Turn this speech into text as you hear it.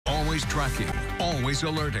Always tracking, always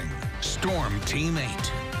alerting. Storm Team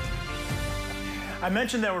 8. I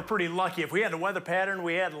mentioned that we're pretty lucky. If we had the weather pattern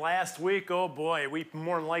we had last week, oh boy, we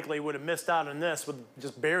more than likely would have missed out on this with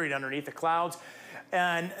just buried underneath the clouds.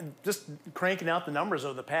 And just cranking out the numbers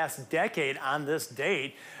over the past decade on this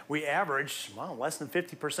date, we averaged, well, less than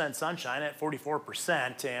 50% sunshine at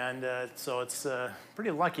 44%. And so it's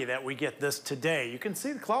pretty lucky that we get this today. You can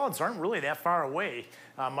see the clouds aren't really that far away.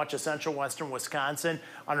 Much of central western Wisconsin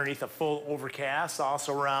underneath a full overcast,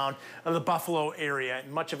 also around the Buffalo area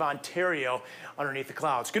and much of Ontario underneath the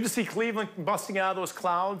clouds. Good to see Cleveland busting out of those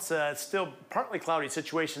clouds. Still partly cloudy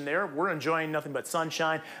situation there. We're enjoying nothing but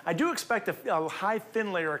sunshine. I do expect a high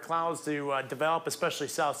thin layer of clouds to develop, especially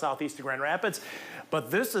southeast of Grand Rapids.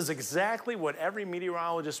 But this is exactly what every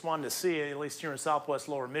meteorologist wanted to see, at least here in southwest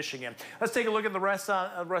lower Michigan. Let's take a look at the rest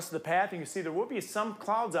of the path. You can see there will be some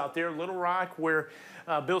clouds out there. Little Rock, where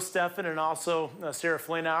Bill Steffen and also Sarah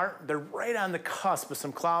Flynn are. They're right on the cusp of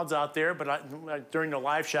some clouds out there, but during the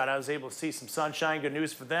live shot, I was able to see some sunshine. Good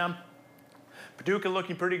news for them. Paducah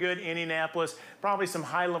looking pretty good. Indianapolis, probably some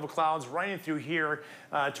high-level clouds running through here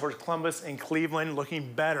towards Columbus and Cleveland,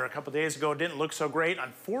 looking better. A couple days ago, it didn't look so great.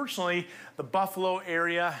 Unfortunately, the Buffalo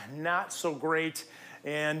area, not so great.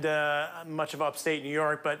 And much of upstate New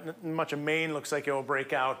York, but much of Maine looks like it will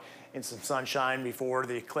break out in some sunshine before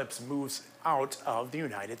the eclipse moves out of the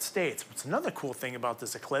United States. What's another cool thing about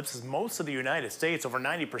this eclipse is most of the United States, over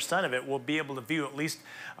 90% of it, will be able to view at least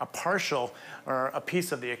a partial or a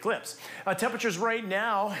piece of the eclipse. Temperatures right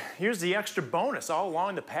now, here's the extra bonus. All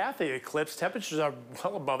along the path of the eclipse, temperatures are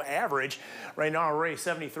well above average. Right now, we're already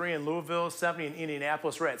 73 in Louisville, 70 in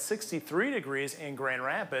Indianapolis. We're at 63 degrees in Grand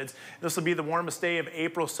Rapids. This will be the warmest day of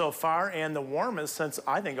April so far, and the warmest since,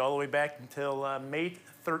 I think, all the way back until May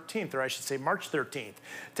 13th, or I should say March 13th.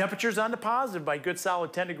 Temperatures on the positive by good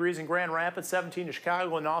solid 10 degrees in Grand Rapids, 17 in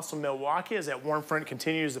Chicago, and also Milwaukee as that warm front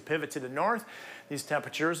continues to pivot to the north. These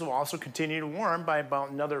temperatures will also continue to warm by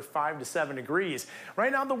about another 5 to 7 degrees.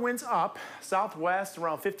 Right now the wind's up, southwest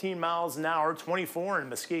around 15 miles an hour, 24 in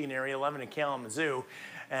Muskegon area, 11 in Kalamazoo.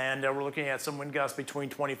 And we're looking at some wind gusts between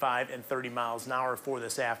 25 and 30 miles an hour for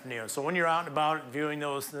this afternoon. So when you're out and about viewing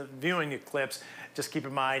the eclipse, just keep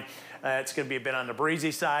in mind it's going to be a bit on the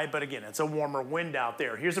breezy side, but again, it's a warmer wind out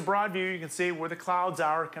there. Here's a broad view. You can see where the clouds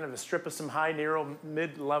are, kind of a strip of some high, narrow,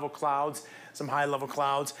 mid-level clouds, some high-level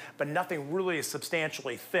clouds, but nothing really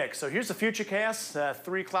substantially thick. So here's the futurecast.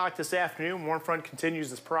 3 o'clock this afternoon, warm front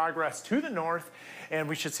continues its progress to the north, and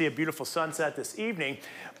we should see a beautiful sunset this evening.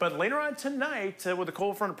 But later on tonight, with the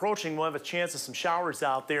cold front approaching, we'll have a chance of some showers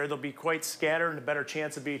out there. They'll be quite scattered, and a better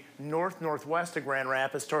chance to be northwest of Grand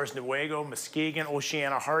Rapids towards Newaygo, Muskegon,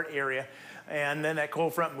 Oceana, Hart area. And then that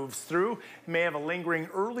cold front moves through. You may have a lingering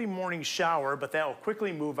early morning shower, but that will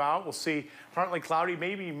quickly move out. We'll see partly cloudy,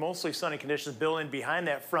 maybe mostly sunny conditions built in behind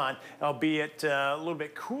that front, albeit a little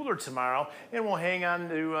bit cooler tomorrow. And we'll hang on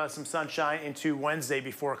to some sunshine into Wednesday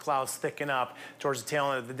before clouds thicken up towards the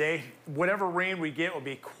tail end of the day. Whatever rain we get will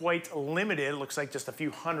be quite limited. It looks like just a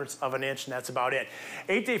few hundredths of an inch, and that's about it.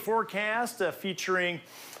 8-day forecast featuring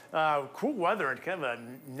cool weather and kind of a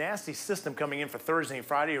nasty system coming in for Thursday and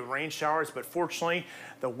Friday with rain showers, but fortunately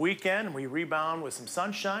the weekend we rebound with some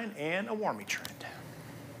sunshine and a warming trend.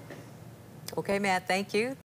 Okay, Matt, thank you.